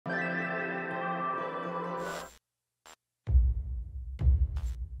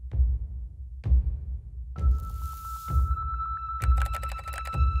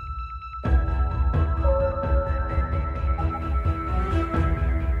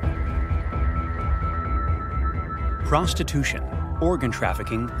Prostitution, organ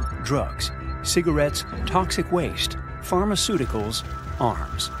trafficking, drugs, cigarettes, toxic waste, pharmaceuticals,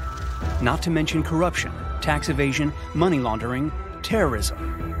 arms. Not to mention corruption, tax evasion, money laundering, terrorism.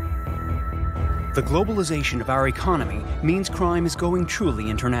 The globalization of our economy means crime is going truly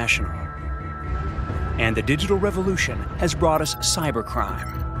international. And the digital revolution has brought us cybercrime.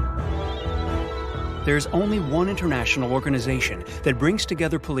 There's only one international organization that brings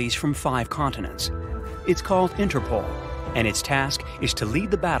together police from 5 continents. It's called Interpol, and its task is to lead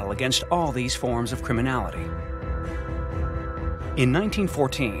the battle against all these forms of criminality. In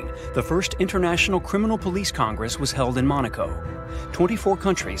 1914, the first International Criminal Police Congress was held in Monaco. 24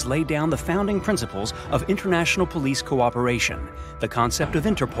 countries laid down the founding principles of international police cooperation. The concept of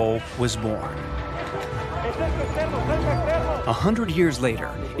Interpol was born. 100 years later,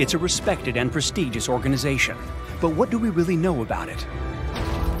 it's a respected and prestigious organization. But what do we really know about it?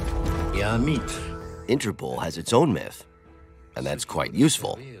 Yeah, myth. Interpol has its own myth, and that's quite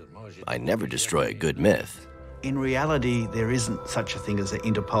useful. I never destroy a good myth. In reality, there isn't such a thing as an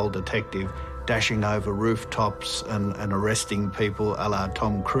Interpol detective dashing over rooftops and arresting people a la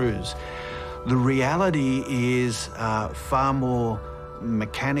Tom Cruise. The reality is far more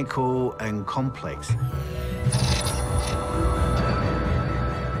mechanical and complex.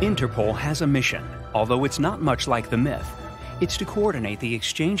 Interpol has a mission, although it's not much like the myth. It's to coordinate the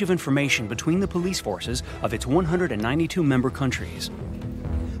exchange of information between the police forces of its 192 member countries.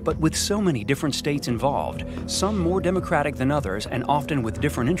 But with so many different states involved, some more democratic than others and often with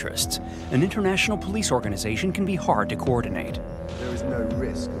different interests, an international police organization can be hard to coordinate. There is no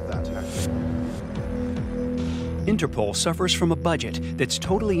risk of that happening. Interpol suffers from a budget that's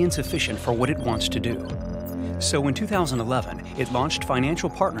totally insufficient for what it wants to do. So in 2011, it launched financial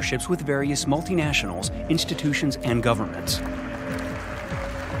partnerships with various multinationals, institutions, and governments.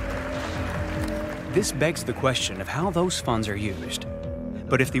 This begs the question of how those funds are used.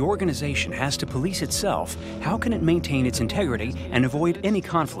 But if the organization has to police itself, how can it maintain its integrity and avoid any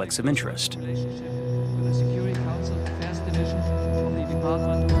conflicts of interest?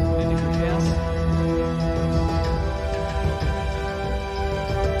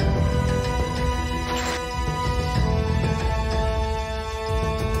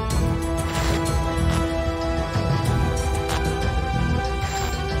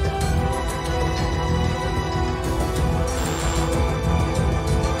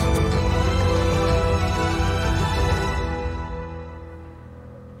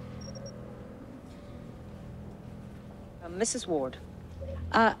 Mrs. Ward.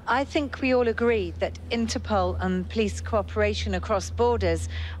 I think we all agree that Interpol and police cooperation across borders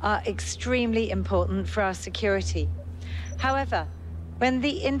are extremely important for our security. However, when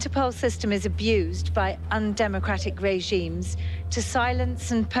the Interpol system is abused by undemocratic regimes to silence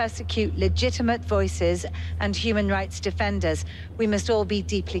and persecute legitimate voices and human rights defenders, we must all be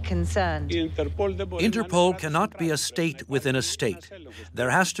deeply concerned. Interpol cannot be a state within a state. There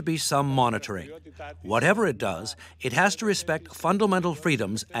has to be some monitoring. Whatever it does, it has to respect fundamental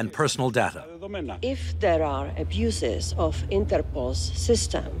freedoms and personal data. If there are abuses of Interpol's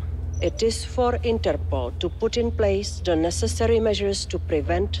system, it is for Interpol to put in place the necessary measures to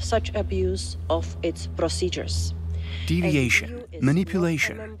prevent such abuse of its procedures. Deviation,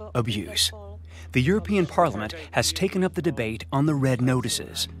 manipulation, abuse. The European Parliament has taken up the debate on the red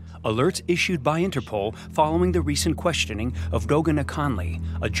notices, alerts issued by Interpol following the recent questioning of Doğan Akanlı,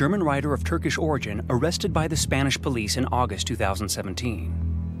 a German writer of Turkish origin arrested by the Spanish police in August 2017.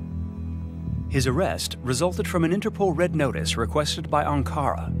 His arrest resulted from an Interpol red notice requested by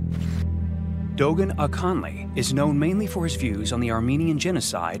Ankara. Doğan Akanlı is known mainly for his views on the Armenian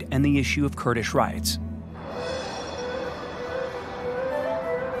genocide and the issue of Kurdish rights.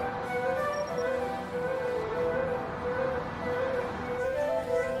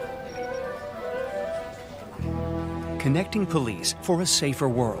 Connecting police for a safer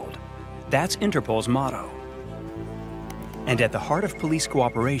world. That's Interpol's motto. And at the heart of police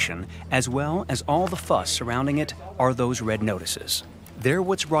cooperation, as well as all the fuss surrounding it, are those red notices. They're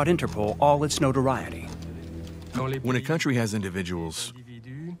what's brought Interpol all its notoriety. When a country has individuals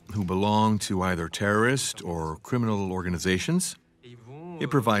who belong to either terrorist or criminal organizations,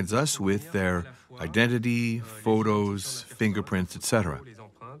 it provides us with their identity, photos, fingerprints, etc.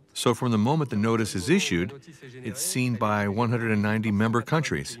 So from the moment the notice is issued, it's seen by 190 member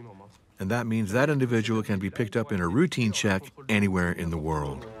countries. And that means that individual can be picked up in a routine check anywhere in the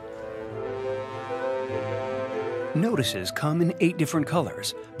world. Notices come in 8 different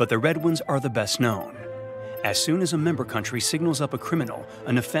colors, but the red ones are the best known. As soon as a member country signals up a criminal,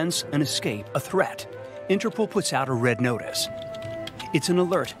 an offense, an escape, a threat, Interpol puts out a red notice. It's an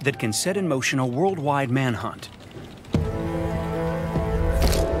alert that can set in motion a worldwide manhunt.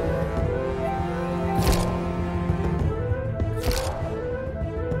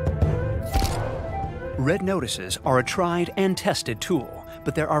 Red notices are a tried and tested tool,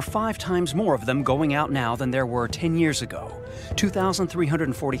 but there are 5 times more of them going out now than there were 10 years ago.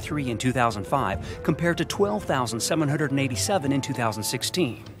 2,343 in 2005 compared to 12,787 in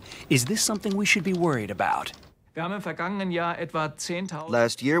 2016. Is this something we should be worried about?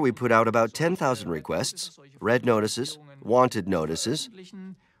 Last year, we put out about 10,000 requests, red notices, wanted notices.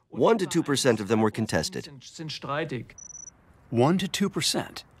 1 to 2% of them were contested. 1 to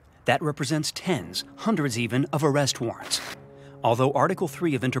 2%. That represents tens, hundreds even, of arrest warrants. Although Article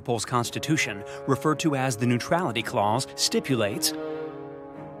 3 of Interpol's Constitution, referred to as the Neutrality Clause, stipulates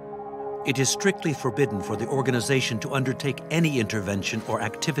it is strictly forbidden for the organization to undertake any intervention or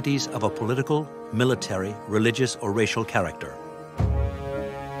activities of a political, military, religious, or racial character.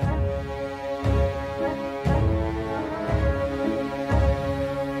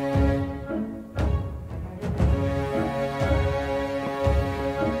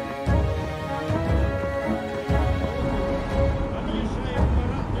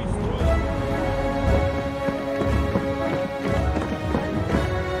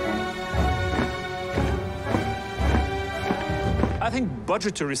 I think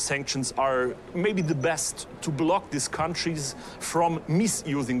budgetary sanctions are maybe the best to block these countries from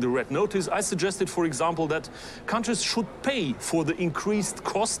misusing the red notice. I suggested, for example, that countries should pay for the increased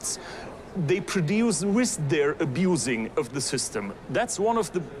costs they produce with their abusing of the system. That's one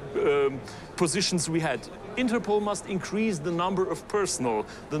of the positions we had. Interpol must increase the number of personnel,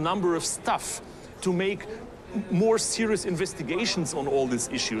 the number of staff, to make more serious investigations on all these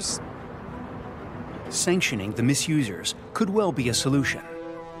issues. sanctioning the misusers could well be a solution.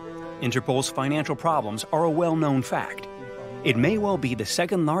 Interpol's financial problems are a well-known fact. It may well be the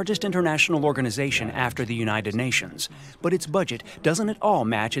second largest international organization after the United Nations, but its budget doesn't at all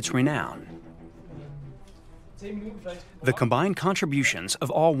match its renown. The combined contributions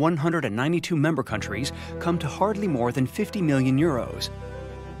of all 192 member countries come to hardly more than 50 million euros.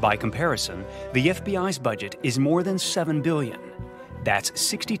 By comparison, the FBI's budget is more than 7 billion. That's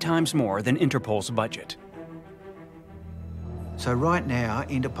 60 times more than Interpol's budget. So right now,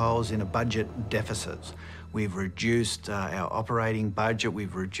 Interpol's in a budget deficit. We've reduced our operating budget,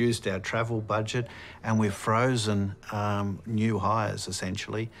 we've reduced our travel budget, and we've frozen new hires,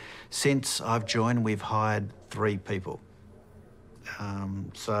 essentially. Since I've joined, we've hired 3 people.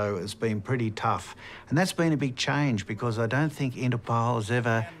 So it's been pretty tough. And that's been a big change because I don't think Interpol has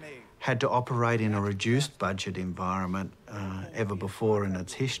ever had to operate in a reduced budget environment ever before in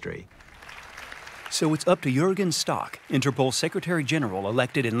its history. So it's up to Jürgen Stock, Interpol Secretary General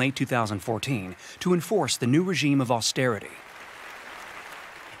elected in late 2014, to enforce the new regime of austerity.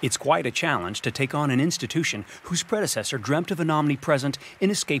 It's quite a challenge to take on an institution whose predecessor dreamt of an omnipresent,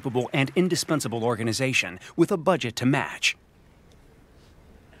 inescapable, and indispensable organization with a budget to match.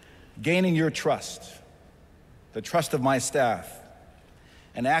 Gaining your trust, the trust of my staff,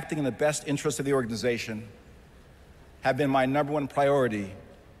 and acting in the best interest of the organization have been my #1 priority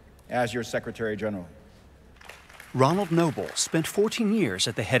as your Secretary General. Ronald Noble spent 14 years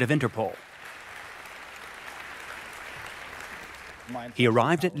at the head of Interpol. He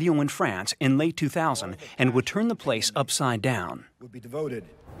arrived at Lyon in France in late 2000 and would turn the place upside down. Would be devoted.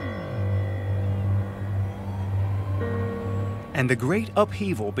 And the great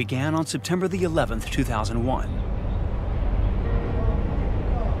upheaval began on September the 11th, 2001.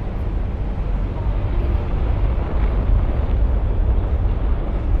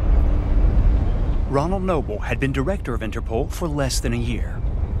 Ronald Noble had been director of Interpol for less than a year.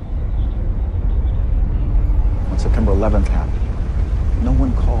 When September 11th happened, no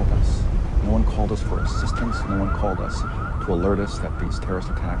one called us. No one called us for assistance. No one called us to alert us that these terrorist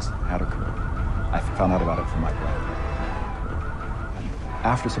attacks had occurred. I found out about it from my brother.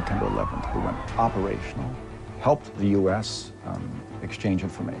 After September 11th, we went operational, helped the U.S. Exchange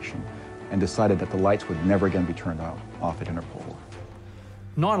information, and decided that the lights would never again be turned off at Interpol.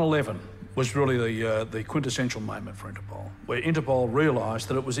 9/11 was really the quintessential moment for Interpol, where Interpol realised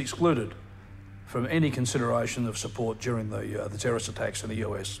that it was excluded from any consideration of support during the terrorist attacks in the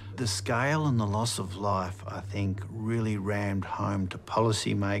US. The scale and the loss of life, I think, really rammed home to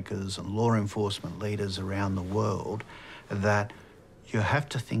policymakers and law enforcement leaders around the world that you have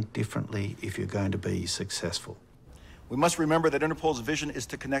to think differently if you're going to be successful. We must remember that Interpol's vision is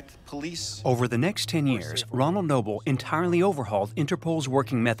to connect police. Over the next 10 years, Ronald Noble entirely overhauled Interpol's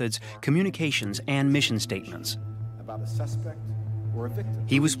working methods, communications, and mission statements. About a suspect or a victim.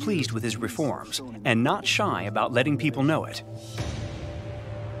 He was pleased with his reforms and not shy about letting people know it.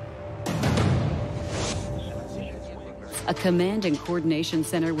 a command and coordination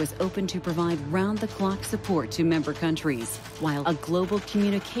center was opened to provide round-the-clock support to member countries, while a global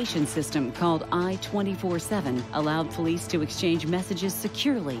communication system called I-24/7 allowed police to exchange messages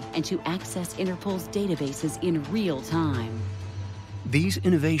securely and to access Interpol's databases in real time. These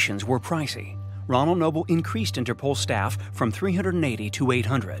innovations were pricey. Ronald Noble increased Interpol staff from 380 to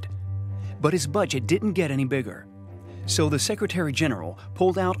 800. But his budget didn't get any bigger. So the Secretary General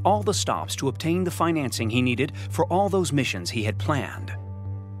pulled out all the stops to obtain the financing he needed for all those missions he had planned.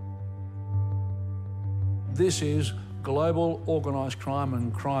 This is global organised crime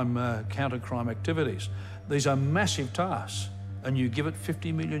and counter-crime activities. These are massive tasks, and you give it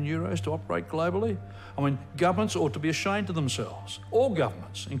 50 million euros to operate globally? I mean, governments ought to be ashamed of themselves. All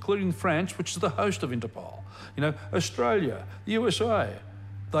governments, including France, which is the host of Interpol. You know, Australia, the USA,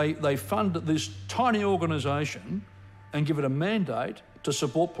 they fund this tiny organisation and give it a mandate to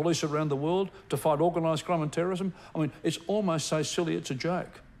support police around the world to fight organised crime and terrorism. I mean, it's almost so silly it's a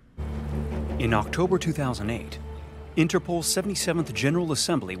joke. In October 2008, Interpol's 77th General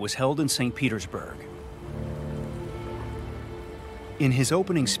Assembly was held in St. Petersburg. In his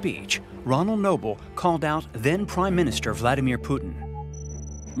opening speech, Ronald Noble called out then Prime Minister Vladimir Putin.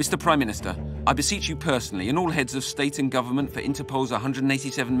 Mr. Prime Minister, I beseech you personally and all heads of state and government for Interpol's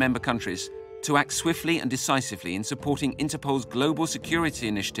 187 member countries to act swiftly and decisively in supporting Interpol's global security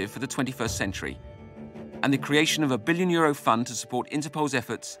initiative for the 21st century and the creation of a €1 billion fund to support Interpol's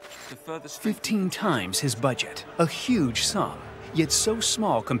efforts to further... 15 times his budget, a huge sum, yet so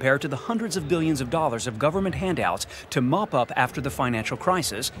small compared to the hundreds of billions of dollars of government handouts to mop up after the financial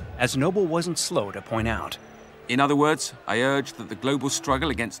crisis, as Noble wasn't slow to point out. In other words, I urge that the global struggle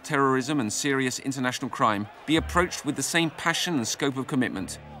against terrorism and serious international crime be approached with the same passion and scope of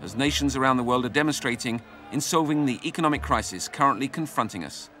commitment as nations around the world are demonstrating in solving the economic crisis currently confronting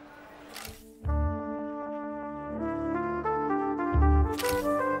us.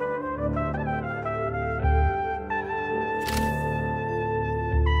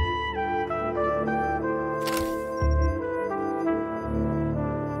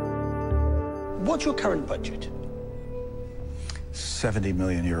 What's your current budget? 70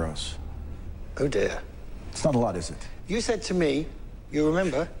 million euros. Oh dear. It's not a lot, is it? You said to me, you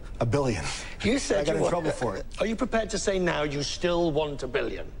remember? $1 billion. You said I got in trouble for it. Are you prepared to say now you still want $1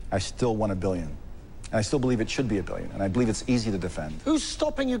 billion? I still want $1 billion. And I still believe it should be $1 billion. And I believe it's easy to defend. Who's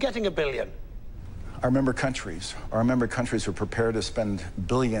stopping you getting $1 billion? Our member countries are prepared to spend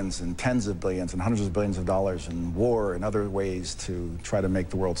billions and tens of billions and hundreds of billions of dollars in war and other ways to try to make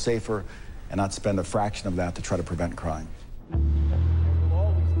the world safer and not spend a fraction of that to try to prevent crime.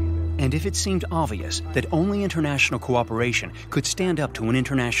 And if it seemed obvious that only international cooperation could stand up to an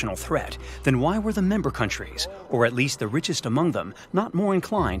international threat, then why were the member countries, or at least the richest among them, not more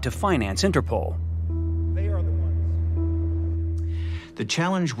inclined to finance Interpol? They are the ones. The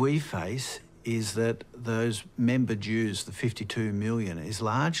challenge we face is that those member dues, the 52 million, is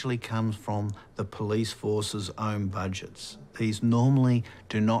largely comes from the police force's own budgets. These normally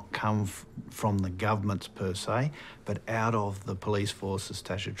do not come from the governments per se, but out of the police force's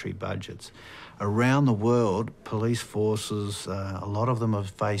statutory budgets. Around the world, police forces, a lot of them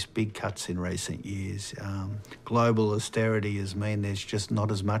have faced big cuts in recent years. Global austerity has meant there's just not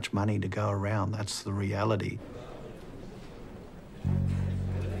as much money to go around. That's the reality.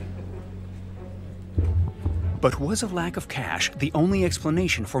 But was a lack of cash the only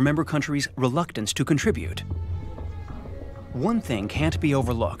explanation for member countries' reluctance to contribute? One thing can't be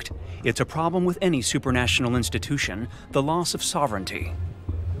overlooked. It's a problem with any supranational institution, the loss of sovereignty.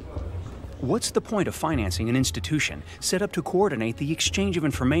 What's the point of financing an institution set up to coordinate the exchange of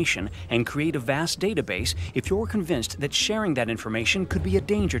information and create a vast database if you're convinced that sharing that information could be a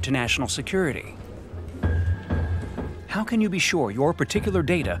danger to national security? How can you be sure your particular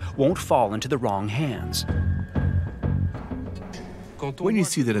data won't fall into the wrong hands? When you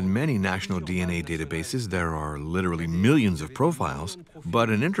see that in many national DNA databases there are literally millions of profiles,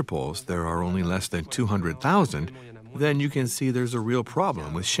 but in Interpol's there are only less than 200,000, then you can see there's a real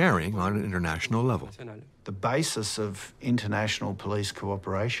problem with sharing on an international level. The basis of international police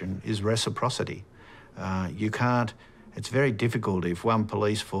cooperation is reciprocity. It's very difficult if one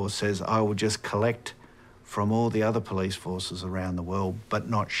police force says, I will just collect from all the other police forces around the world, but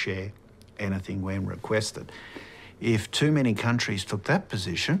not share anything when requested. If too many countries took that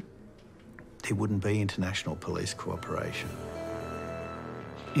position, there wouldn't be international police cooperation.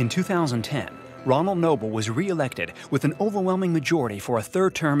 In 2010, Ronald Noble was re-elected with an overwhelming majority for a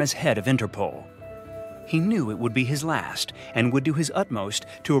third term as head of Interpol. He knew it would be his last and would do his utmost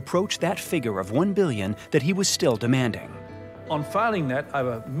to approach that figure of $1 billion that he was still demanding. On failing that,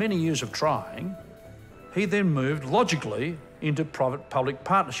 over many years of trying, He then moved logically into private-public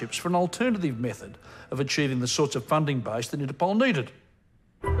partnerships for an alternative method of achieving the sorts of funding base that Interpol needed.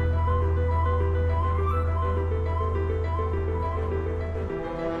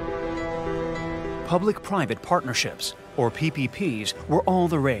 Public-private partnerships, or PPPs, were all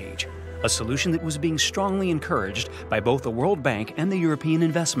the rage, a solution that was being strongly encouraged by both the World Bank and the European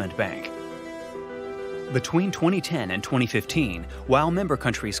Investment Bank. Between 2010 and 2015, while member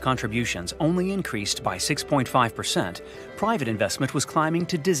countries' contributions only increased by 6.5%, private investment was climbing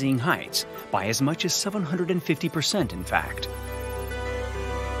to dizzying heights, by as much as 750% in fact.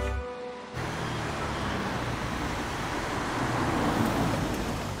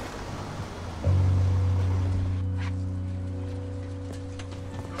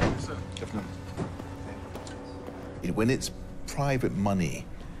 When it's private money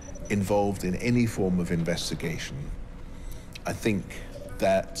involved in any form of investigation, I think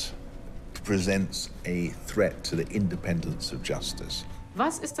that presents a threat to the independence of justice.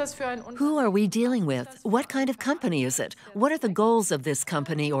 Who are we dealing with? What kind of company is it? What are the goals of this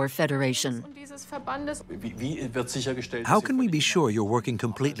company or federation? How can we be sure you're working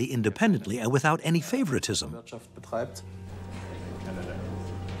completely independently and without any favoritism?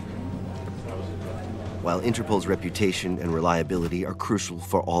 While Interpol's reputation and reliability are crucial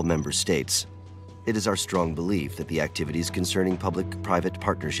for all member states, it is our strong belief that the activities concerning public-private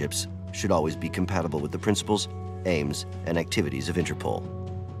partnerships should always be compatible with the principles, aims, and activities of Interpol.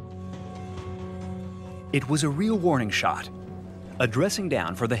 It was a real warning shot, a dressing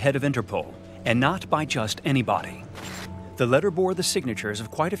down for the head of Interpol, and not by just anybody. The letter bore the signatures of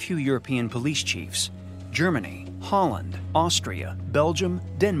quite a few European police chiefs: Germany, Holland, Austria, Belgium,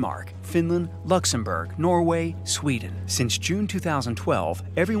 Denmark, Finland, Luxembourg, Norway, Sweden. Since June 2012,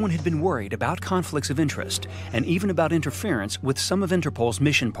 everyone had been worried about conflicts of interest and even about interference with some of Interpol's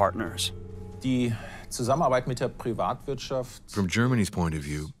mission partners. From Germany's point of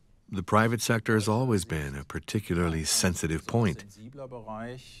view, the private sector has always been a particularly sensitive point.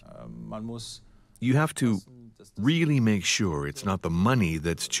 You have to really make sure it's not the money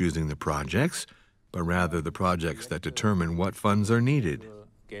that's choosing the projects, but rather the projects that determine what funds are needed.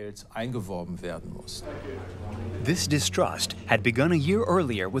 This distrust had begun a year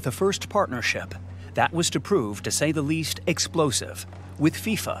earlier with the first partnership. That was to prove, to say the least, explosive, with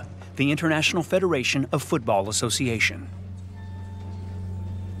FIFA, the International Federation of Football Association.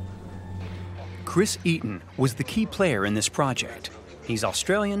 Chris Eaton was the key player in this project. He's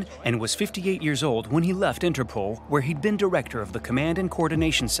Australian and was 58 years old when he left Interpol, where he'd been director of the Command and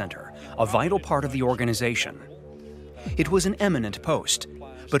Coordination Center, a vital part of the organization. It was an eminent post,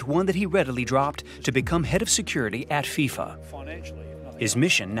 but one that he readily dropped to become head of security at FIFA. His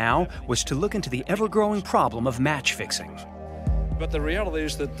mission now was to look into the ever-growing problem of match fixing. But the reality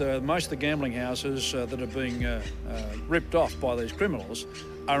is that most of the gambling houses that are being ripped off by these criminals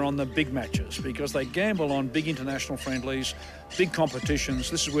are on the big matches, because they gamble on big international friendlies, big competitions.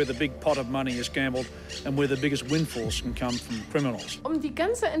 This is where the big pot of money is gambled and where the biggest windfalls can come from criminals.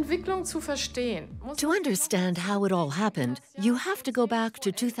 To understand how it all happened, you have to go back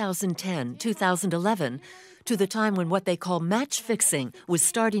to 2010, 2011, to the time when what they call match fixing was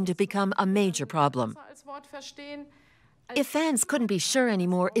starting to become a major problem. If fans couldn't be sure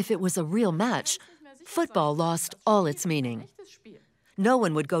anymore if it was a real match, football lost all its meaning. No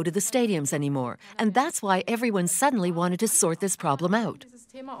one would go to the stadiums anymore, and that's why everyone suddenly wanted to sort this problem out.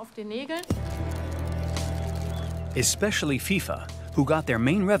 Especially FIFA, who got their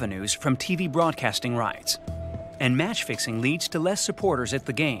main revenues from TV broadcasting rights. And match fixing leads to less supporters at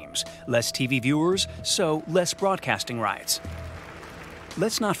the games, less TV viewers, so less broadcasting rights.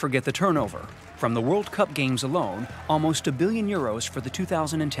 Let's not forget the turnover. From the World Cup games alone, almost €1 billion for the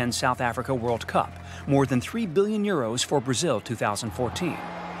 2010 South Africa World Cup, more than €3 billion for Brazil 2014.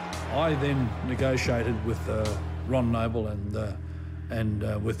 I then negotiated with Ron Noble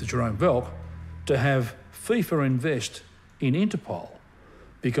and with Jerome Velk to have FIFA invest in Interpol,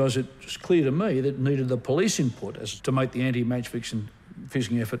 because it was clear to me that it needed the police input to make the anti-match fixing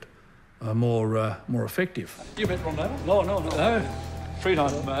effort more effective. You met Ron Noble? No.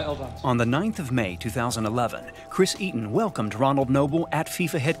 On the 9th of May 2011, Chris Eaton welcomed Ronald Noble at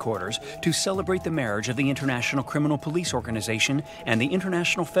FIFA headquarters to celebrate the marriage of the International Criminal Police Organization and the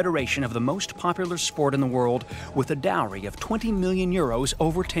International Federation of the most popular sport in the world, with a dowry of €20 million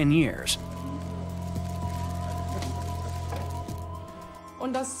over 10 years.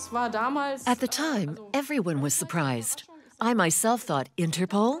 At the time, everyone was surprised. I myself thought,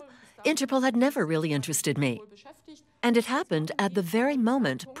 Interpol? Interpol had never really interested me. And it happened at the very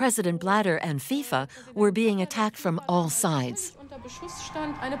moment President Blatter and FIFA were being attacked from all sides.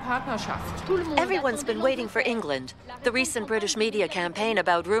 Everyone's been waiting for England. The recent British media campaign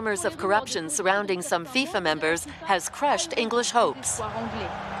about rumors of corruption surrounding some FIFA members has crushed English hopes.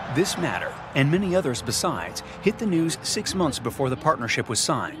 This matter, and many others besides, hit the news 6 months before the partnership was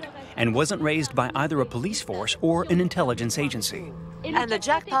signed and wasn't raised by either a police force or an intelligence agency. And the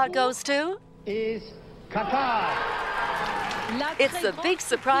jackpot goes to? Is Qatar. It's the big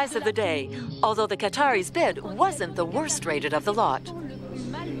surprise of the day, although the Qataris' bid wasn't the worst rated of the lot.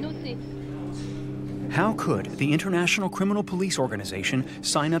 How could the International Criminal Police Organization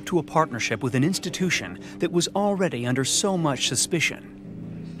sign up to a partnership with an institution that was already under so much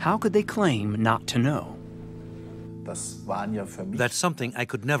suspicion? How could they claim not to know? That's something I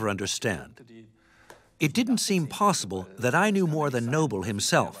could never understand. It didn't seem possible that I knew more than Noble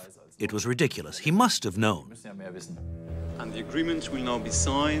himself. It was ridiculous. He must have known. And the agreement will now be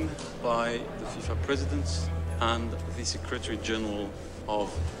signed by the FIFA president and the Secretary General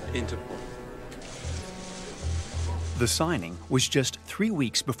of Interpol. The signing was just 3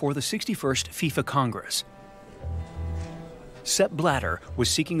 weeks before the 61st FIFA Congress. Sepp Blatter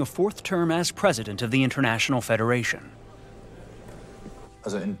was seeking a 4th term as president of the International Federation.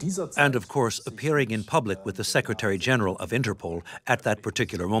 And of course, appearing in public with the Secretary General of Interpol at that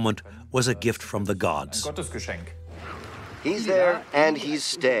particular moment was a gift from the gods. He's there, and he's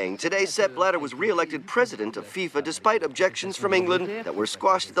staying. Today, Sepp Blatter was re-elected president of FIFA despite objections from England that were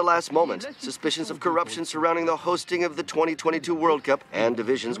squashed at the last moment, suspicions of corruption surrounding the hosting of the 2022 World Cup, and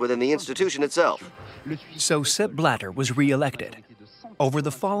divisions within the institution itself. So Sepp Blatter was re-elected. Over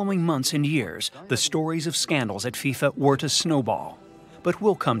the following months and years, the stories of scandals at FIFA were to snowball. But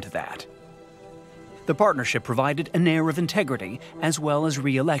we'll come to that. The partnership provided an air of integrity as well as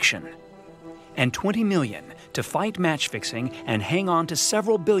re-election. And $20 million to fight match fixing and hang on to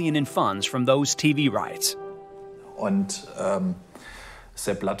several billion in funds from those TV rights.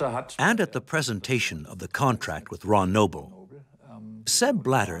 And at the presentation of the contract with Ron Noble, Sepp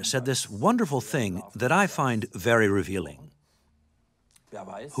Blatter said this wonderful thing that I find very revealing.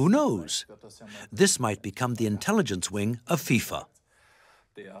 Who knows? This might become the intelligence wing of FIFA.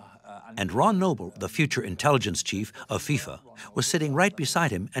 And Ron Noble, the future intelligence chief of FIFA, was sitting right beside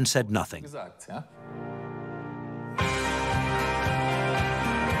him and said nothing.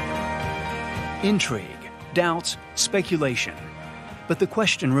 Intrigue, doubts, speculation. But the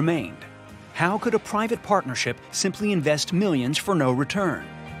question remained, how could a private partnership simply invest millions for no return?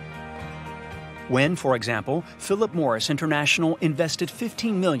 When, for example, Philip Morris International invested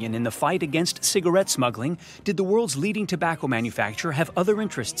 $15 million in the fight against cigarette smuggling, did the world's leading tobacco manufacturer have other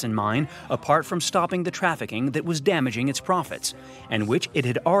interests in mind apart from stopping the trafficking that was damaging its profits, and which it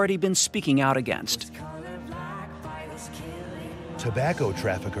had already been speaking out against? Tobacco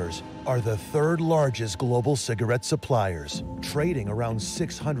traffickers are the 3rd largest global cigarette suppliers, trading around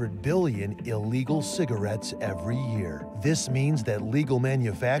 600 billion illegal cigarettes every year. This means that legal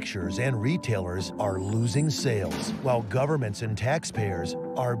manufacturers and retailers are losing sales, while governments and taxpayers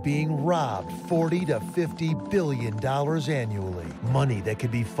are being robbed $40 to $50 billion annually. Money that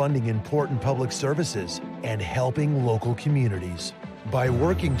could be funding important public services and helping local communities. By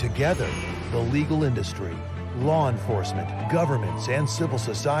working together, the legal industry, law enforcement, governments, and civil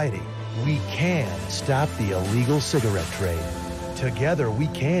society, we can stop the illegal cigarette trade. Together, we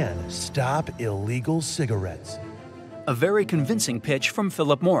can stop illegal cigarettes. A very convincing pitch from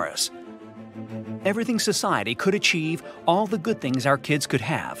Philip Morris. Everything society could achieve, all the good things our kids could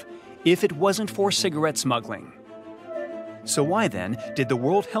have, if it wasn't for cigarette smuggling. So why then did the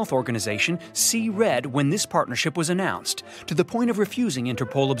World Health Organization see red when this partnership was announced, to the point of refusing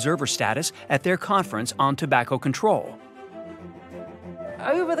Interpol observer status at their conference on tobacco control?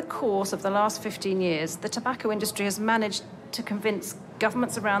 Over the course of the last 15 years, the tobacco industry has managed to convince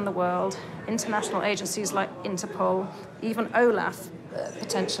governments around the world, international agencies like Interpol, even OLAF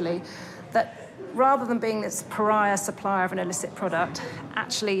potentially, that rather than being this pariah supplier of an illicit product,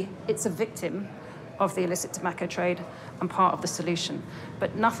 actually it's a victim of the illicit tobacco trade and part of the solution.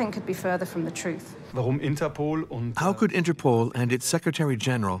 But nothing could be further from the truth. How could Interpol and its Secretary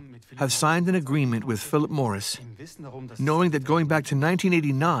General have signed an agreement with Philip Morris, knowing that going back to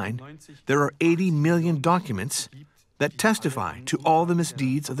 1989, there are 80 million documents that testify to all the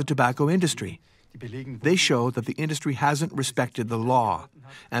misdeeds of the tobacco industry? They show that the industry hasn't respected the law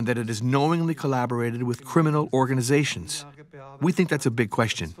and that it has knowingly collaborated with criminal organizations. We think that's a big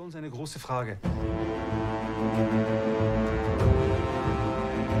question.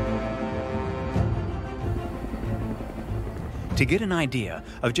 To get an idea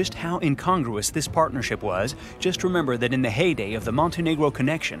of just how incongruous this partnership was, just remember that in the heyday of the Montenegro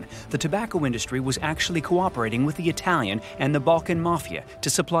connection, the tobacco industry was actually cooperating with the Italian and the Balkan Mafia to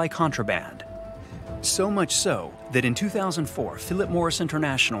supply contraband. So much so that in 2004, Philip Morris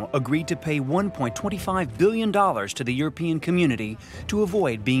International agreed to pay $1.25 billion to the European community to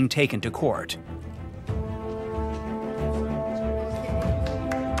avoid being taken to court.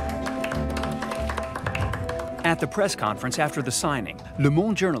 At the press conference after the signing, Le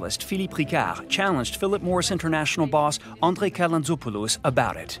Monde journalist Philippe Ricard challenged Philip Morris International boss André Kalantzopoulos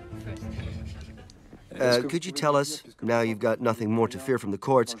about it. Could you tell us, now you've got nothing more to fear from the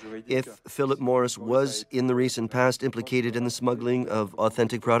courts, if Philip Morris was in the recent past implicated in the smuggling of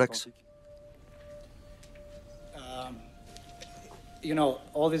authentic products? You know,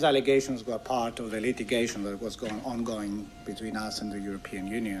 all these allegations were part of the litigation that was ongoing between us and the European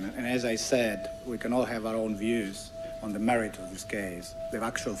Union. And as I said, we can all have our own views on the merit of this case. The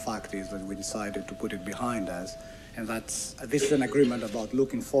actual fact is that we decided to put it behind us. And this is an agreement about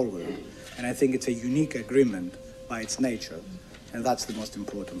looking forward. And I think it's a unique agreement by its nature. And that's the most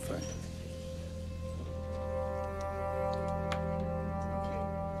important thing.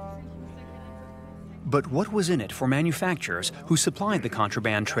 But what was in it for manufacturers who supplied the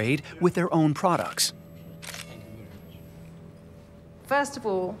contraband trade with their own products? First of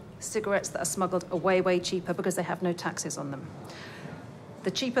all, cigarettes that are smuggled are way, way cheaper because they have no taxes on them.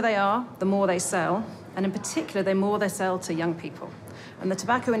 The cheaper they are, the more they sell, and in particular, the more they sell to young people. And the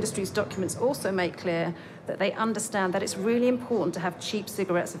tobacco industry's documents also make clear that they understand that it's really important to have cheap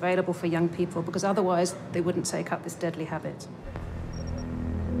cigarettes available for young people because otherwise they wouldn't take up this deadly habit.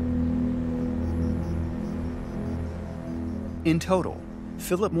 In total,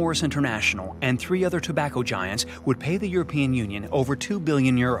 Philip Morris International and 3 other tobacco giants would pay the European Union over €2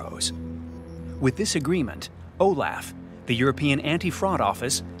 billion. With this agreement, OLAF, the European Anti-Fraud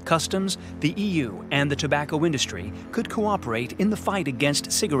Office, Customs, the EU, and the tobacco industry could cooperate in the fight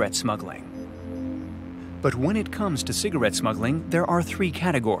against cigarette smuggling. But when it comes to cigarette smuggling, there are 3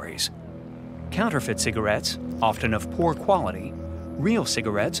 categories: counterfeit cigarettes, often of poor quality, real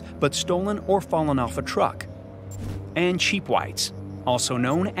cigarettes but stolen or fallen off a truck, and cheap whites, also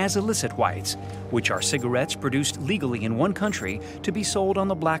known as illicit whites, which are cigarettes produced legally in one country to be sold on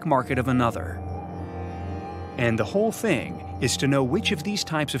the black market of another. And the whole thing is to know which of these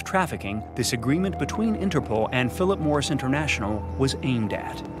types of trafficking this agreement between Interpol and Philip Morris International was aimed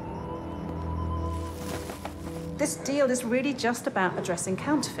at. This deal is really just about addressing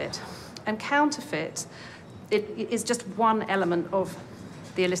counterfeit. And counterfeit is just one element of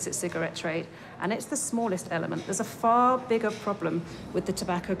the illicit cigarette trade. And it's the smallest element. There's a far bigger problem with the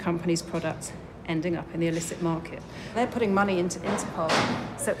tobacco companies' products ending up in the illicit market. They're putting money into Interpol.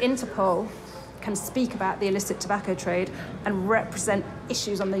 So Interpol can speak about the illicit tobacco trade and represent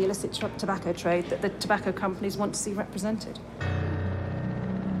issues on the illicit tobacco trade that the tobacco companies want to see represented.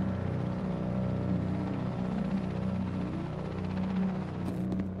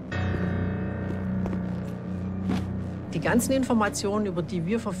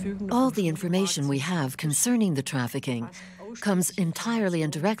 All the information we have concerning the trafficking comes entirely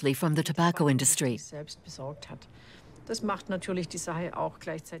and directly from the tobacco industry.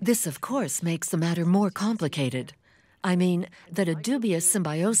 This, of course, makes the matter more complicated. I mean, that a dubious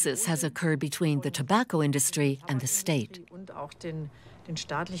symbiosis has occurred between the tobacco industry and the state.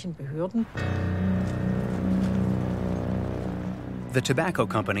 The tobacco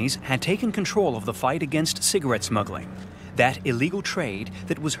companies had taken control of the fight against cigarette smuggling, that illegal trade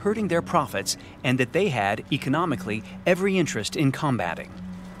that was hurting their profits and that they had, economically, every interest in combating.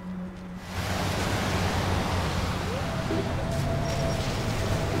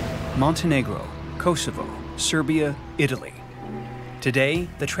 Montenegro, Kosovo, Serbia, Italy. Today,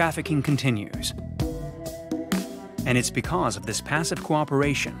 the trafficking continues. And it's because of this passive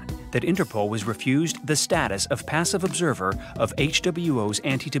cooperation that Interpol was refused the status of passive observer of HWO's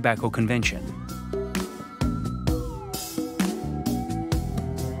Anti-Tobacco Convention.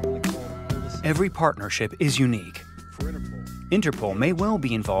 Every partnership is unique. Interpol may well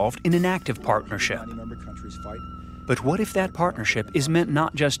be involved in an active partnership. But what if that partnership is meant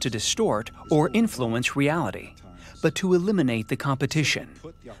not just to distort or influence reality, but to eliminate the competition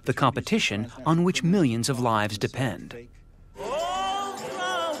on which millions of lives depend?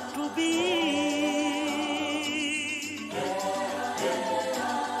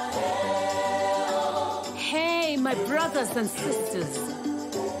 Hey, my brothers and sisters,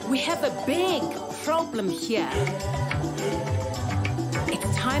 we have a big problem here.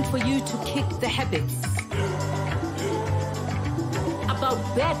 It's time for you to kick the habits about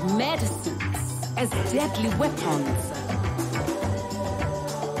bad medicines as deadly weapons.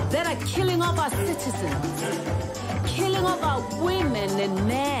 that are killing off our citizens, killing off our women and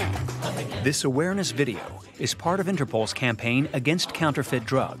men. This awareness video is part of Interpol's campaign against counterfeit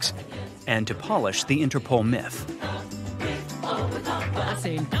drugs and to polish the Interpol myth. I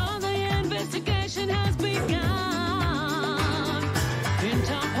say now the investigation has begun.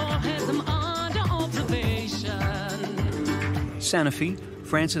 Interpol has them under observation. Sanofi,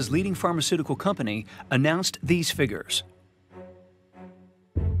 France's leading pharmaceutical company, announced these figures.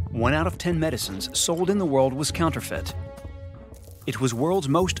 1 out of 10 medicines sold in the world was counterfeit. It was world's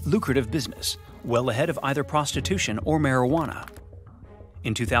most lucrative business, well ahead of either prostitution or marijuana.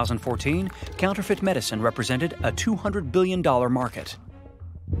 In 2014, counterfeit medicine represented a $200 billion market.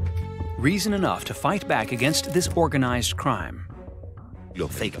 Reason enough to fight back against this organized crime.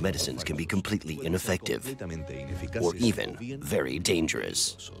 Fake medicines can be completely ineffective, or even very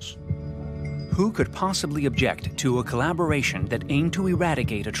dangerous. Who could possibly object to a collaboration that aimed to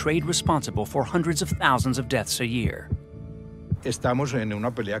eradicate a trade responsible for hundreds of thousands of deaths a year? It's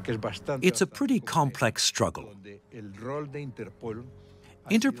a pretty complex struggle.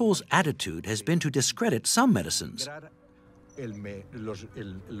 Interpol's attitude has been to discredit some medicines.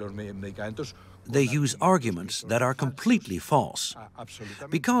 They use arguments that are completely false.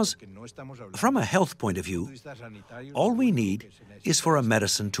 Because, from a health point of view, all we need is for a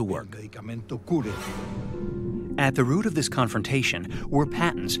medicine to work. At the root of this confrontation were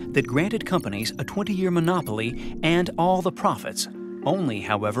patents that granted companies a 20-year monopoly and all the profits, only,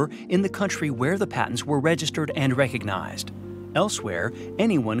 however, in the country where the patents were registered and recognized. Elsewhere,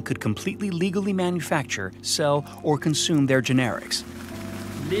 anyone could completely legally manufacture, sell, or consume their generics.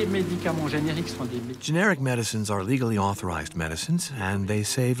 Generic medicines are legally authorized medicines, and they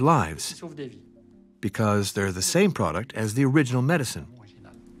save lives because they're the same product as the original medicine.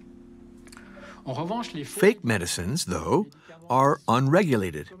 Fake medicines, though, are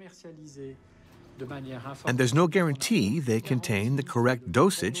unregulated, and there's no guarantee they contain the correct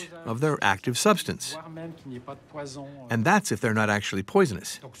dosage of their active substance. And that's if they're not actually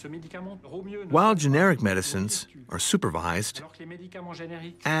poisonous. While generic medicines are supervised,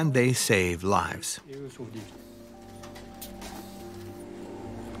 and they save lives.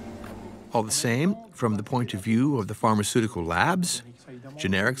 All the same, from the point of view of the pharmaceutical labs,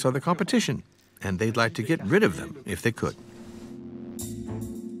 generics are the competition, and they'd like to get rid of them if they could.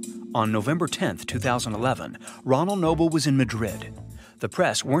 On November 10, 2011, Ronald Noble was in Madrid. The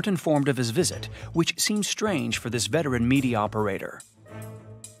press weren't informed of his visit, which seems strange for this veteran media operator.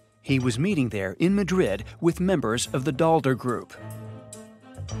 He was meeting there in Madrid with members of the Dalder Group.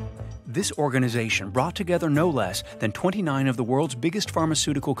 This organization brought together no less than 29 of the world's biggest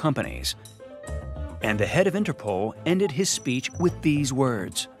pharmaceutical companies. And the head of Interpol ended his speech with these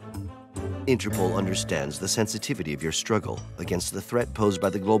words. Interpol understands the sensitivity of your struggle against the threat posed by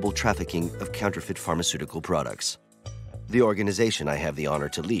the global trafficking of counterfeit pharmaceutical products. The organization I have the honor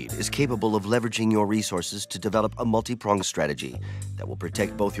to lead is capable of leveraging your resources to develop a multi-pronged strategy that will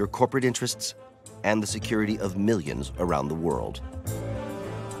protect both your corporate interests and the security of millions around the world.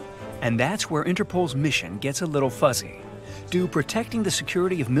 And that's where Interpol's mission gets a little fuzzy. Do protecting the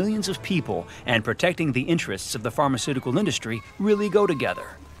security of millions of people and protecting the interests of the pharmaceutical industry really go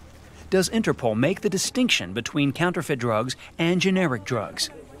together? Does Interpol make the distinction between counterfeit drugs and generic drugs?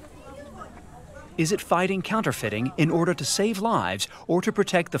 Is it fighting counterfeiting in order to save lives or to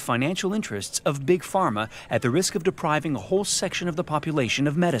protect the financial interests of big pharma at the risk of depriving a whole section of the population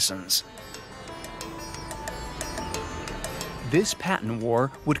of medicines? This patent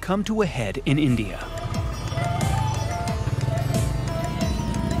war would come to a head in India.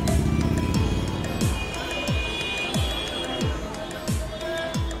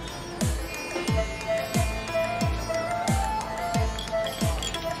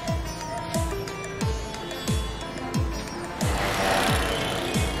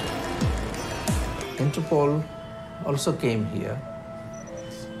 Interpol also came here,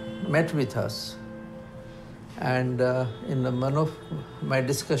 met with us, and in one of my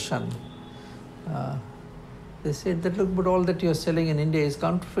discussion, they said that, look, but all that you're selling in India is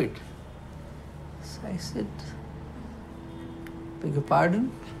counterfeit. So I said, beg your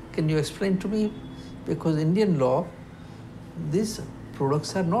pardon, can you explain to me? Because Indian law, these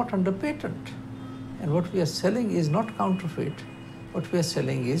products are not under patent. And what we are selling is not counterfeit. What we are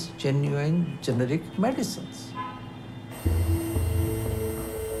selling is genuine generic medicines.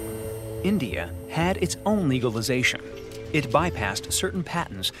 India had its own legalization. It bypassed certain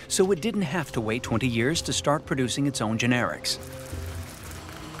patents, so it didn't have to wait 20 years to start producing its own generics.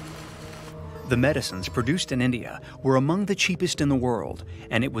 The medicines produced in India were among the cheapest in the world,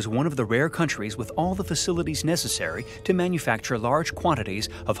 and it was one of the rare countries with all the facilities necessary to manufacture large quantities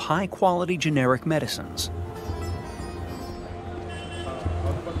of high-quality generic medicines.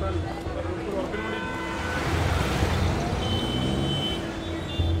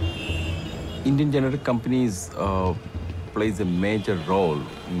 Indian generic companies plays a major role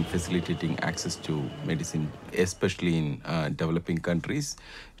in facilitating access to medicine, especially in developing countries.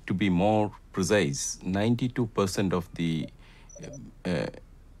 To be more precise, 92% of the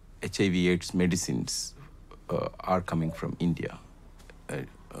HIV/AIDS medicines are coming from India,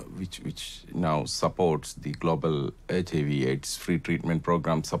 which now supports the global HIV/AIDS free treatment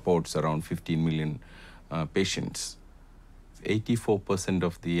program, supports around 15 million patients. 84%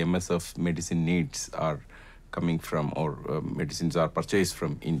 of the MSF medicine needs are coming from, or medicines are purchased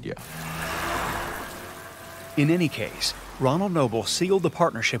from India. In any case, Ronald Noble sealed the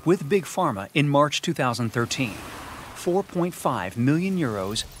partnership with Big Pharma in March 2013. 4.5 million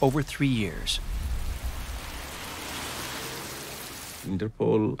euros over 3 years.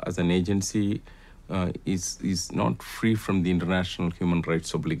 Interpol as an agency is not free from the international human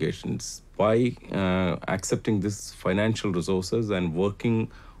rights obligations. By accepting this financial resources and working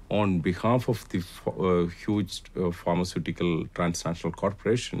on behalf of the huge pharmaceutical transnational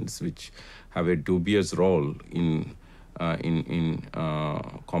corporations, which have a dubious role in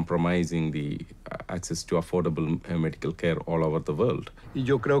compromising the access to affordable medical care all over the world.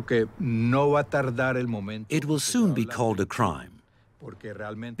 It will soon be called a crime,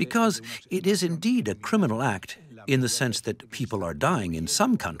 because it is indeed a criminal act in the sense that people are dying in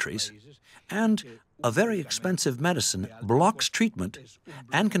some countries, and a very expensive medicine blocks treatment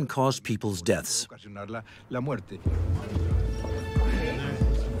and can cause people's deaths.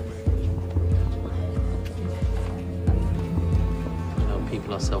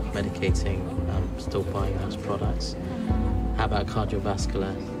 People are self-medicating, still buying those products. How about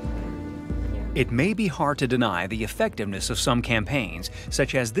cardiovascular? It may be hard to deny the effectiveness of some campaigns,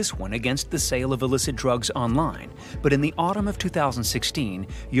 such as this one against the sale of illicit drugs online, but in the autumn of 2016,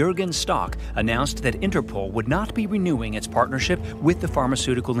 Jürgen Stock announced that Interpol would not be renewing its partnership with the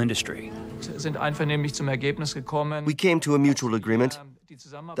pharmaceutical industry. We came to a mutual agreement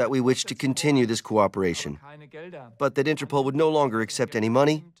that we wished to continue this cooperation, but that Interpol would no longer accept any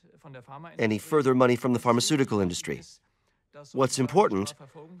money, any further money from the pharmaceutical industry. What's important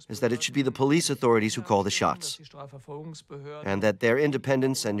is that it should be the police authorities who call the shots, and that their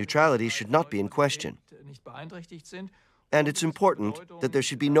independence and neutrality should not be in question. And it's important that there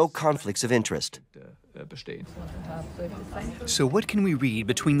should be no conflicts of interest. So what can we read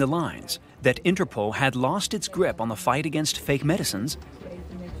between the lines? That Interpol had lost its grip on the fight against fake medicines?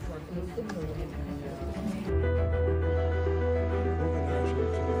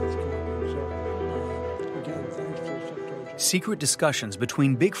 Secret discussions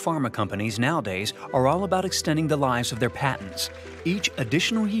between big pharma companies nowadays are all about extending the lives of their patents. Each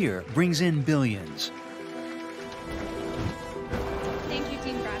additional year brings in billions.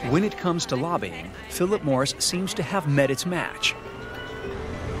 When it comes to lobbying, Philip Morris seems to have met its match.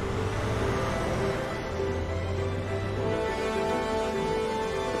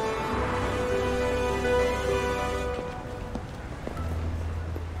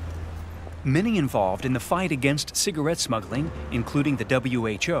 Many involved in the fight against cigarette smuggling, including the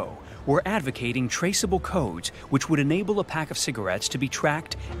WHO, were advocating traceable codes which would enable a pack of cigarettes to be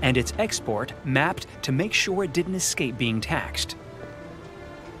tracked and its export mapped to make sure it didn't escape being taxed.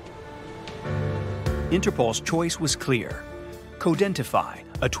 Interpol's choice was clear: Codentify,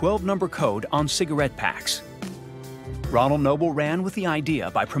 a 12-number code on cigarette packs. Ronald Noble ran with the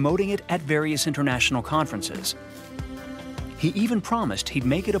idea by promoting it at various international conferences. He even promised he'd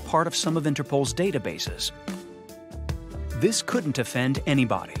make it a part of some of Interpol's databases. This couldn't offend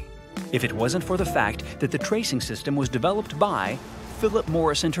anybody, if it wasn't for the fact that the tracing system was developed by Philip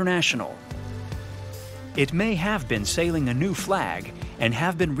Morris International. It may have been sailing a new flag and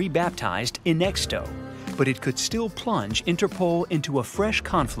have been rebaptized Inexto, but it could still plunge Interpol into a fresh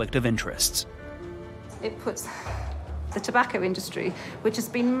conflict of interests. It puts the tobacco industry, which has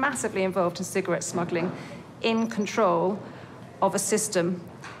been massively involved in cigarette smuggling, in control of a system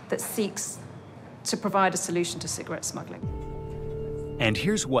that seeks to provide a solution to cigarette smuggling. And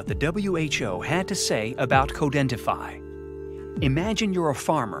here's what the WHO had to say about Codentify. Imagine you're a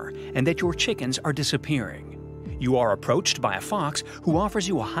farmer and that your chickens are disappearing. You are approached by a fox who offers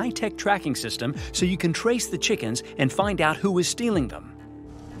you a high-tech tracking system so you can trace the chickens and find out who is stealing them.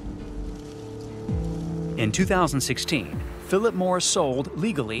 In 2016, Philip Morris sold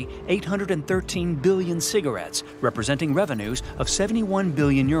legally 813 billion cigarettes, representing revenues of 71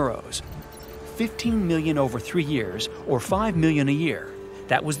 billion euros. $15 million over 3 years, or $5 million a year.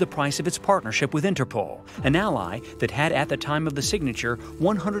 That was the price of its partnership with Interpol, an ally that had at the time of the signature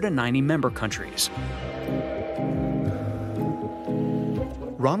 190 member countries.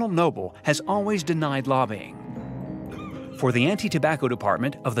 Ronald Noble has always denied lobbying. For the anti-tobacco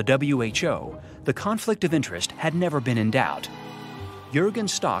department of the WHO, the conflict of interest had never been in doubt. Jürgen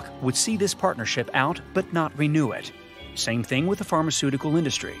Stock would see this partnership out but not renew it. Same thing with the pharmaceutical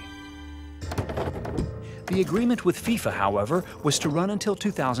industry. The agreement with FIFA, however, was to run until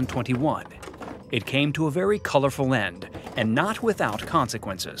 2021. It came to a very colorful end, and not without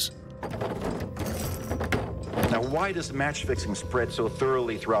consequences. Now, why does match fixing spread so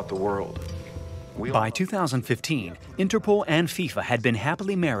thoroughly throughout the world? By 2015, Interpol and FIFA had been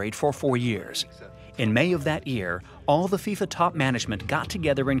happily married for 4 years. In May of that year, all the FIFA top management got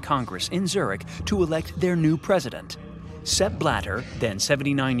together in Congress in Zurich to elect their new president. Sepp Blatter, then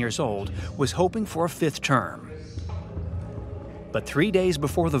 79 years old, was hoping for a 5th term. But 3 days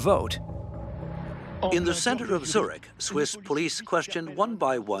before the vote, in the center of Zurich, Swiss police questioned one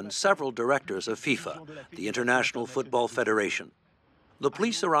by one several directors of FIFA, the International Football Federation. The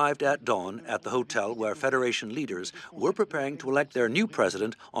police arrived at dawn at the hotel where Federation leaders were preparing to elect their new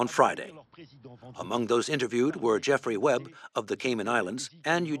president on Friday. Among those interviewed were Jeffrey Webb of the Cayman Islands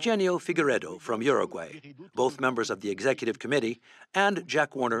and Eugenio Figueiredo from Uruguay, both members of the executive committee, and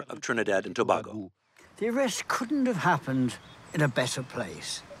Jack Warner of Trinidad and Tobago. The arrest couldn't have happened in a better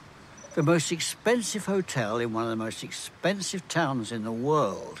place. The most expensive hotel in one of the most expensive towns in the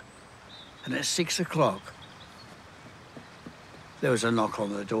world. And at 6 o'clock, there was a knock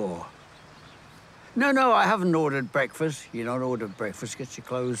on the door. No, I haven't ordered breakfast. You're not ordered breakfast, get your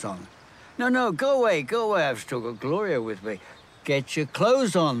clothes on. No, go away, I've still got Gloria with me. Get your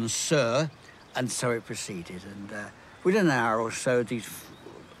clothes on, sir. And so it proceeded, and within an hour or so, these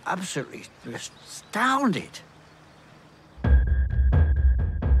absolutely astounded.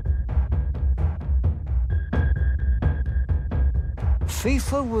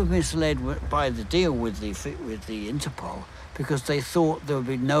 FIFA were misled by the deal with the Interpol because they thought there would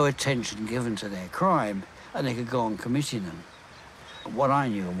be no attention given to their crime and they could go on committing them. What I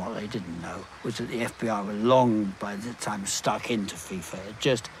knew and what they didn't know was that the FBI were long by the time stuck into FIFA,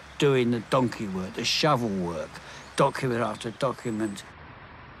 just doing the donkey work, the shovel work, document after document.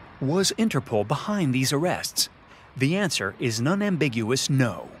 Was Interpol behind these arrests? The answer is an unambiguous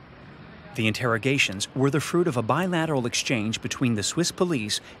no. The interrogations were the fruit of a bilateral exchange between the Swiss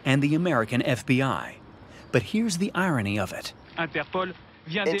police and the American FBI. But here's the irony of it.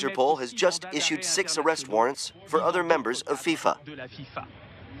 Interpol has just issued 6 arrest warrants for other members of FIFA.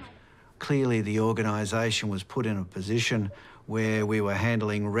 Clearly, the organisation was put in a position where we were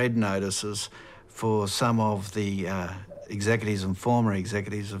handling red notices for some of the executives and former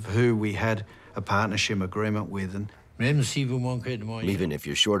executives of who we had a partnership agreement with. And even if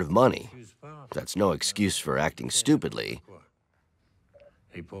you're short of money, that's no excuse for acting stupidly.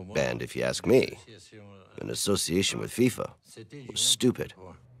 And if you ask me, an association with FIFA was stupid.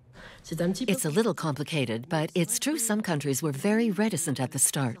 It's a little complicated, but it's true some countries were very reticent at the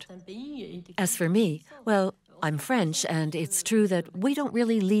start. As for me, well, I'm French, and it's true that we don't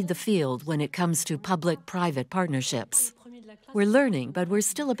really lead the field when it comes to public-private partnerships. We're learning, but we're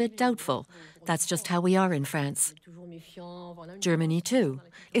still a bit doubtful. That's just how we are in France. Germany, too.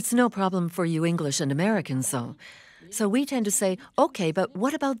 It's no problem for you English and Americans, though. So we tend to say, okay, but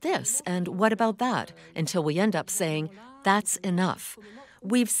what about this and what about that, until we end up saying, that's enough.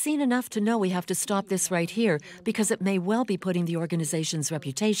 We've seen enough to know we have to stop this right here because it may well be putting the organization's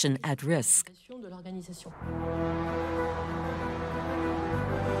reputation at risk.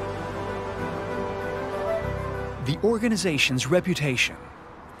 The organization's reputation.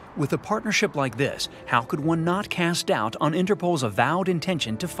 With a partnership like this, how could one not cast doubt on Interpol's avowed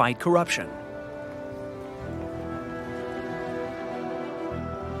intention to fight corruption?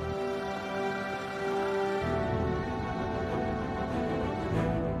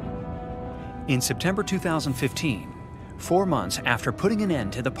 In September 2015, 4 months after putting an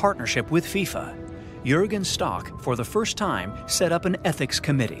end to the partnership with FIFA, Jürgen Stock, for the first time, set up an ethics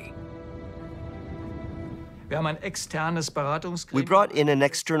committee. We brought in an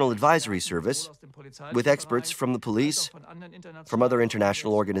external advisory service with experts from the police, from other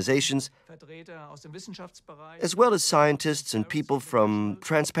international organizations, as well as scientists and people from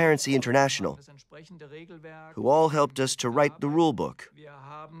Transparency International, who all helped us to write the rule book.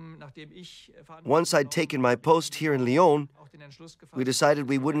 Once I'd taken my post here in Lyon, we decided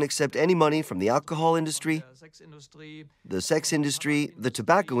we wouldn't accept any money from the alcohol industry, the sex industry, the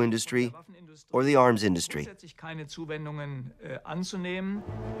tobacco industry, or the arms industry.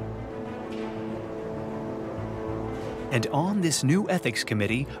 And on this new ethics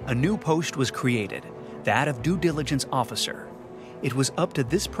committee, a new post was created, that of due diligence officer. It was up to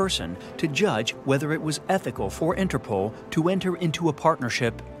this person to judge whether it was ethical for Interpol to enter into a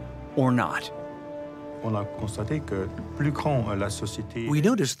partnership or not. We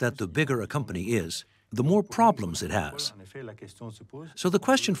noticed that the bigger a company is, the more problems it has. So the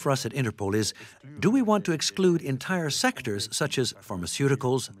question for us at Interpol is, do we want to exclude entire sectors such as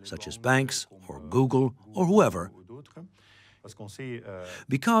pharmaceuticals, such as banks, or Google, or whoever?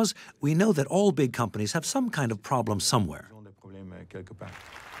 Because we know that all big companies have some kind of problem somewhere.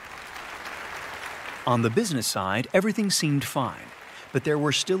 On the business side, everything seemed fine, but there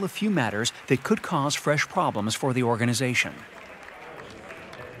were still a few matters that could cause fresh problems for the organization.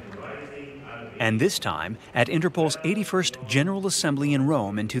 And this time, at Interpol's 81st General Assembly in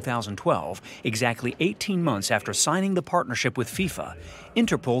Rome in 2012, exactly 18 months after signing the partnership with FIFA,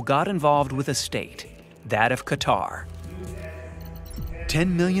 Interpol got involved with a state, that of Qatar.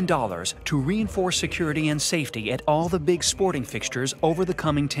 $10 million to reinforce security and safety at all the big sporting fixtures over the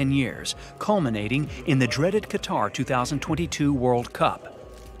coming 10 years, culminating in the dreaded Qatar 2022 World Cup.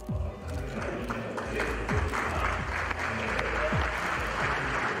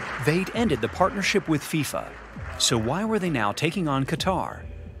 They'd ended the partnership with FIFA, so why were they now taking on Qatar?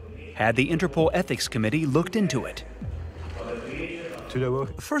 Had the Interpol Ethics Committee looked into it?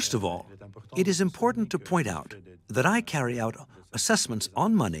 First of all, it is important to point out that I carry out assessments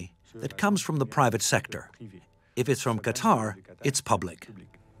on money that comes from the private sector. If it's from Qatar, it's public.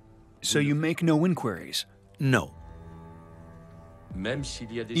 So you make no inquiries? No.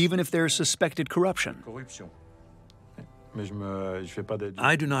 Even if there's suspected corruption?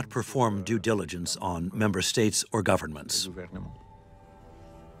 I do not perform due diligence on member states or governments.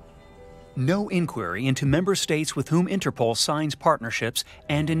 No inquiry into member states with whom Interpol signs partnerships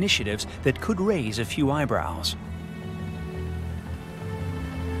and initiatives that could raise a few eyebrows.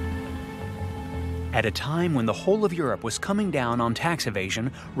 At a time when the whole of Europe was coming down on tax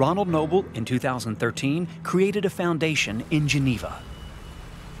evasion, Ronald Noble, in 2013, created a foundation in Geneva.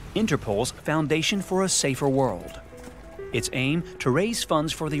 Interpol's Foundation for a Safer World. Its aim to raise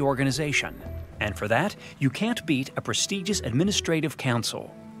funds for the organization. And for that, you can't beat a prestigious administrative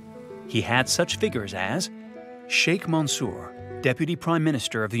council. He had such figures as Sheikh Mansour, Deputy Prime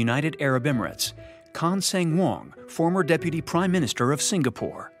Minister of the United Arab Emirates, Khan Sang-wong, former Deputy Prime Minister of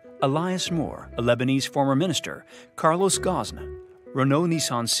Singapore, Elias Moore, a Lebanese former minister, Carlos Ghosn, Renault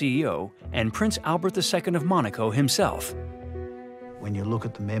Nissan CEO, and Prince Albert II of Monaco himself. When you look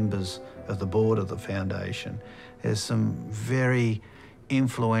at the members of the board of the foundation, there's some very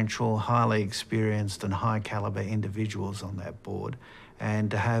influential, highly experienced and high caliber individuals on that board.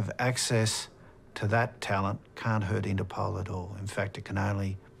 And to have access to that talent can't hurt Interpol at all. In fact, it can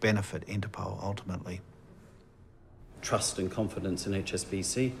only benefit Interpol ultimately. Trust and confidence in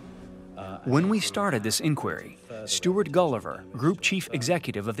HSBC. When we started this inquiry, Stuart Gulliver, Group Chief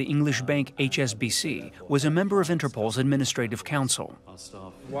Executive of the English bank HSBC, was a member of Interpol's Administrative Council.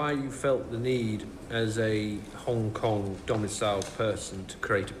 Why you felt the need as a Hong Kong domiciled person to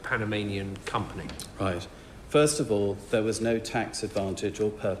create a Panamanian company? Right. First of all, there was no tax advantage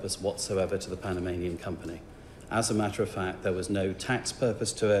or purpose whatsoever to the Panamanian company. As a matter of fact, there was no tax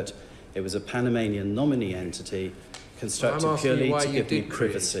purpose to it. It was a Panamanian nominee entity constructed purely to give me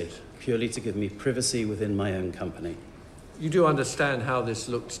privacy. Purely to give me privacy within my own company. You do understand how this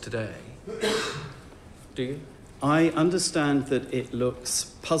looks today, do you? I understand that it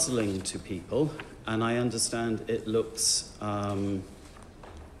looks puzzling to people, and I understand it looks and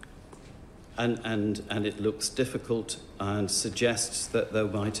it looks difficult and suggests that there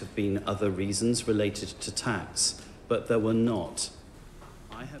might have been other reasons related to tax, but there were not.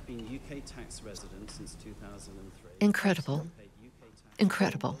 I have been UK tax resident since 2003. Incredible.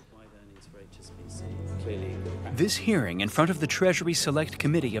 Incredible. This hearing in front of the Treasury Select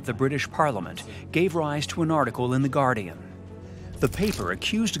Committee of the British Parliament gave rise to an article in The Guardian. The paper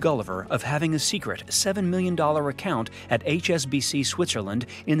accused Gulliver of having a secret $7 million account at HSBC Switzerland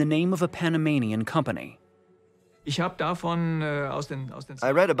in the name of a Panamanian company.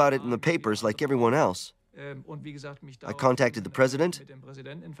 I read about it in the papers like everyone else. I contacted the president.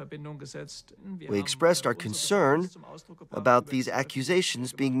 We expressed our concern about these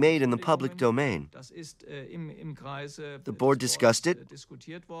accusations being made in the public domain. The board discussed it.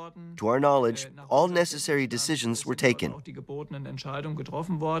 To our knowledge, all necessary decisions were taken.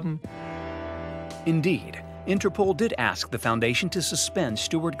 Indeed, Interpol did ask the foundation to suspend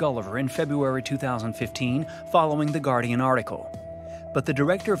Stuart Gulliver in February 2015 following the Guardian article. But the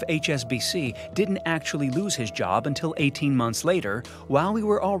director of HSBC didn't actually lose his job until 18 months later, while we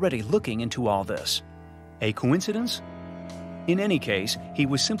were already looking into all this. A coincidence In any case, he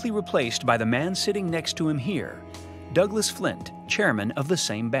was simply replaced by the man sitting next to him here, Douglas Flint, chairman of the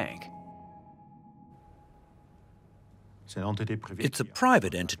same bank. It's a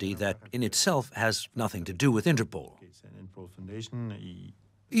private entity that in itself has nothing to do with Interpol.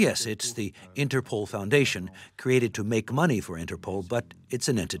 Yes, it's the Interpol Foundation, created to make money for Interpol, but it's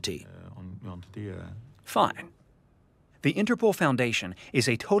an entity. Fine. The Interpol Foundation is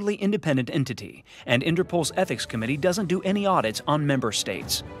a totally independent entity, and Interpol's Ethics Committee doesn't do any audits on member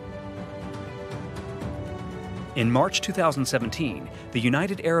states. In March 2017, the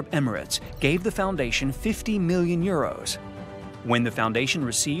United Arab Emirates gave the foundation 50 million euros. When the foundation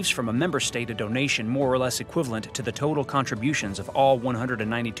receives from a member state a donation more or less equivalent to the total contributions of all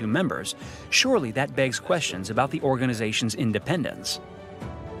 192 members, surely that begs questions about the organization's independence.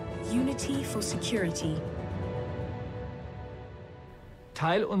 Unity for security.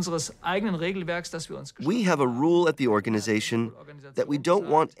 We have a rule at the organization that we don't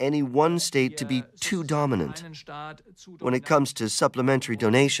want any one state to be too dominant when it comes to supplementary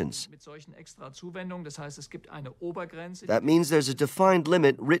donations. That means there's a defined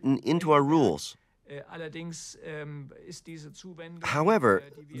limit written into our rules. However,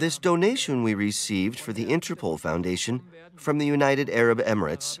 this donation we received for the Interpol Foundation from the United Arab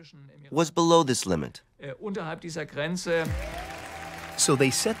Emirates was below this limit. So they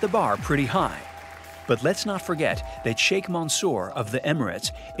set the bar pretty high. But let's not forget that Sheikh Mansour of the Emirates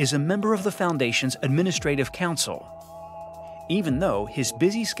is a member of the Foundation's Administrative Council, even though his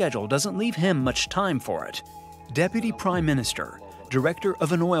busy schedule doesn't leave him much time for it. Deputy Prime Minister, Director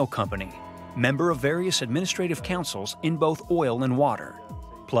of an oil company, member of various administrative councils in both oil and water.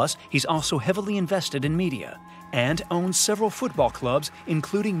 Plus, he's also heavily invested in media and owns several football clubs,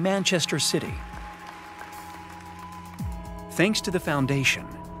 including Manchester City. Thanks to the Foundation,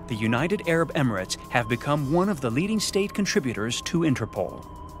 the United Arab Emirates have become one of the leading state contributors to Interpol.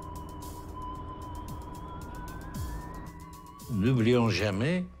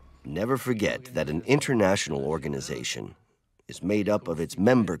 Never forget that an international organization is made up of its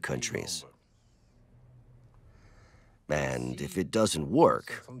member countries. And if it doesn't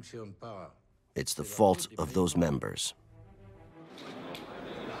work, it's the fault of those members.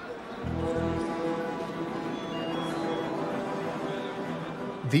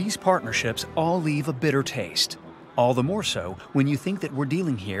 These partnerships all leave a bitter taste. All the more so when you think that we're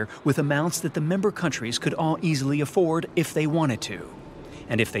dealing here with amounts that the member countries could all easily afford if they wanted to.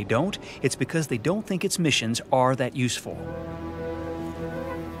 And if they don't, it's because they don't think its missions are that useful.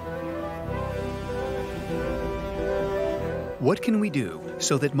 What can we do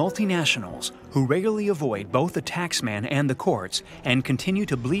so that multinationals, who regularly avoid both the taxman and the courts and continue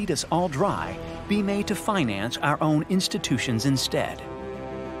to bleed us all dry, be made to finance our own institutions instead?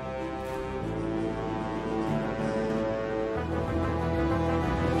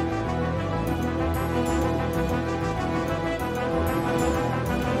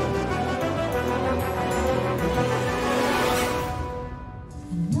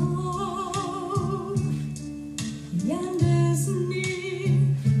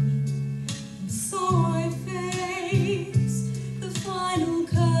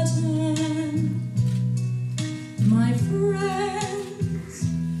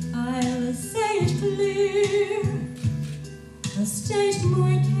 State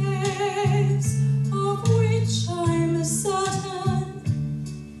my case, of which I'm certain.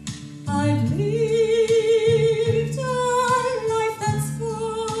 I believe